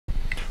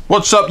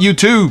What's up,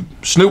 YouTube?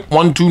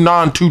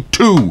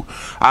 Snoop12922.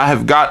 I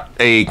have got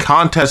a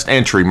contest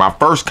entry. My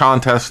first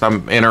contest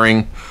I'm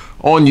entering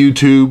on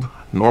YouTube.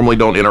 Normally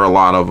don't enter a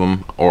lot of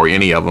them or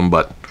any of them,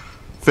 but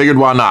figured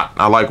why not.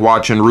 I like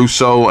watching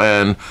Russo,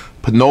 and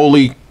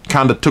Pignoli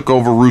kind of took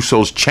over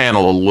Russo's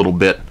channel a little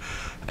bit,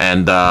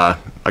 and I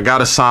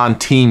got assigned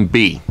Team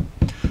B.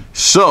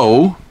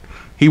 So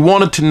he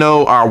wanted to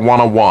know our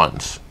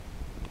one-on-ones.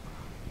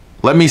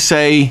 Let me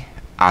say,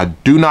 I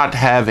do not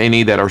have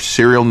any that are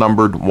serial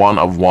numbered 1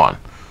 of 1,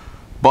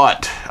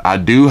 but I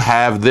do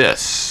have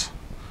this.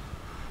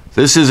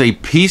 This is a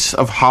piece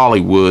of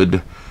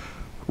Hollywood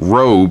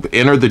robe,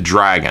 Enter the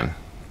Dragon.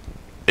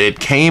 It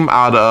came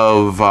out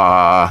of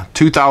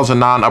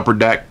 2009 Upper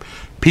Deck,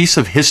 piece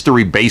of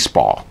history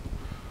baseball.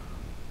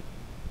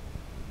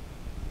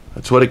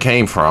 That's what it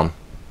came from.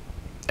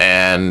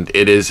 And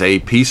it is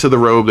a piece of the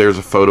robe. There's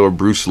a photo of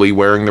Bruce Lee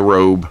wearing the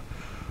robe.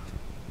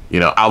 You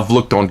know, I've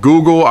looked on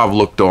Google, I've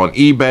looked on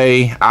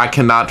eBay. I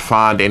cannot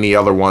find any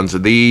other ones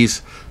of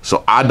these.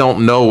 So I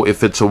don't know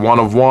if it's a 1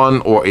 of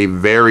 1 or a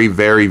very,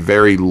 very,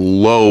 very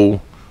low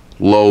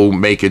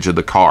makeage of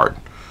the card.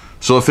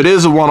 So if it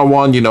is a 1 of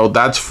 1, you know,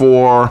 that's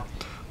for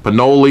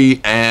Pignoli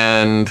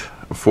and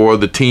for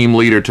the team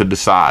leader to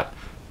decide.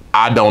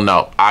 I don't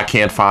know. I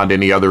can't find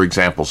any other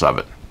examples of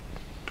it.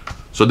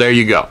 So there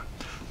you go.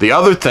 The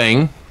other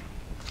thing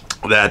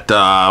that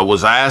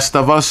was asked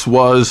of us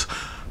was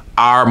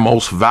our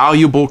most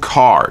valuable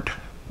card,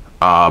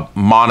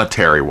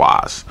 monetary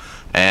wise,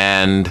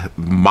 and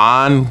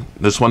mine,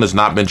 this one has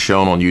not been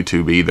shown on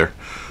YouTube either.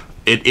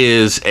 It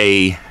is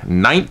a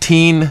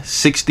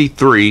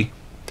 1963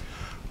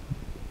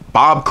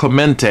 Bob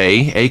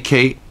Clemente,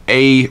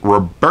 aka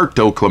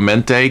Roberto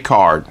Clemente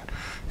card.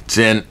 It's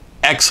in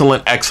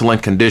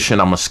excellent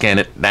condition. I'm gonna scan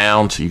it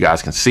down so you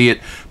guys can see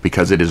it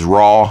because it is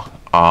raw.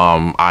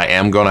 I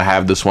am gonna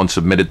have this one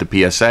submitted to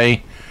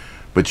PSA,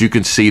 but you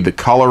can see the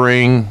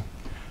coloring,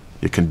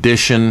 the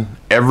condition,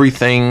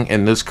 everything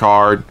in this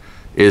card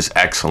is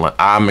excellent.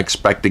 I'm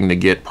expecting to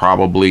get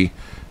probably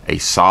a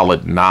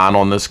solid 9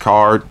 on this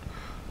card.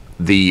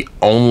 There's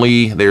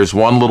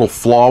one little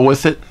flaw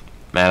with it,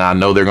 and I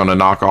know they're going to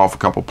knock off a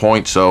couple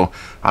points, so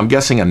I'm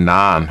guessing a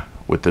 9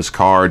 with this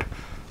card.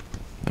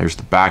 There's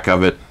the back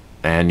of it,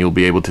 and you'll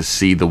be able to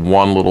see the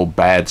one little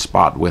bad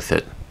spot with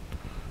it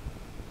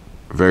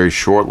very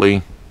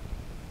shortly,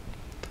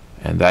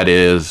 and that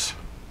is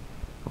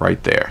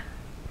right there.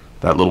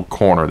 That little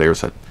corner,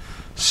 there's a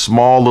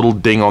small little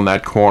ding on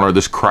that corner.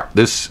 This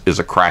is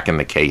a crack in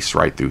the case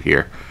right through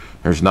here.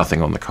 There's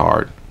nothing on the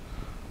card.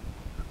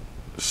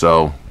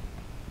 So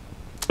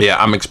yeah,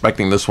 I'm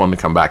expecting this one to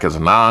come back as a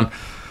 9.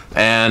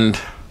 And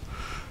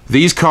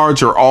these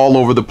cards are all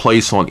over the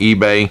place on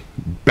eBay.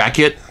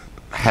 Beckett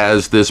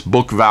has this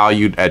book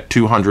valued at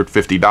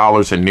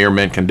 $250 in near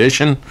mint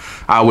condition.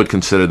 I would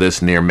consider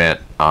this near mint,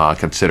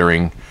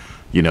 considering,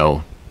 you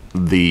know,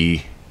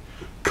 the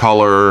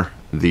color,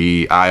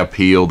 the eye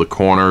appeal, the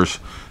corners.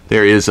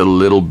 There is a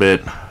little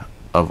bit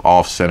of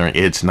off-center.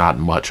 It's not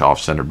much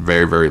off-center,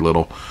 very, very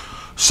little.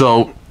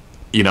 So,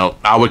 you know,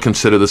 I would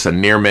consider this a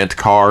near mint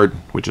card,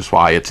 which is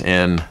why it's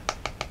in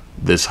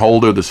this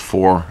holder, this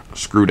 4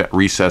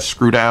 recessed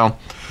screw down.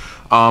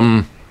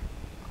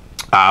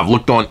 I've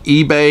looked on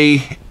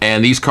eBay,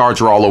 and these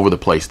cards are all over the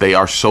place. They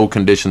are so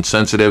condition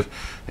sensitive,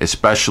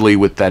 especially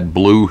with that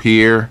blue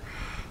here.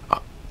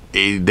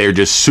 They're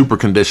just super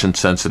condition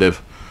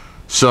sensitive.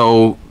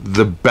 So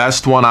the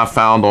best one I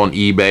found on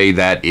eBay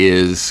that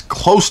is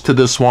close to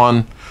this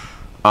one,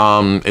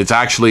 it's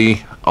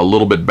actually a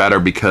little bit better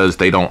because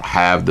they don't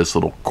have this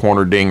little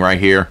corner ding right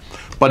here.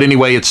 But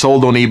anyway, it's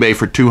sold on eBay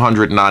for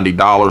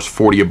 $290,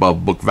 40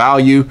 above book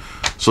value.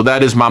 So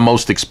that is my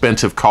most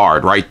expensive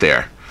card right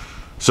there.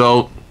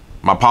 So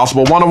my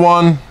possible 1 of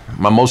 1,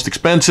 my most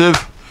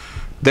expensive.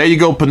 There you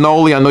go,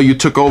 Pignoli. I know you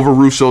took over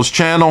Russo's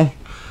channel.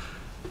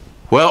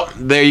 Well,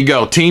 there you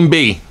go, Team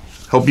B.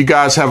 Hope you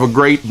guys have a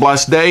great,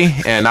 blessed day,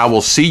 and I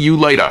will see you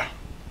later.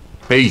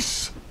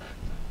 Peace.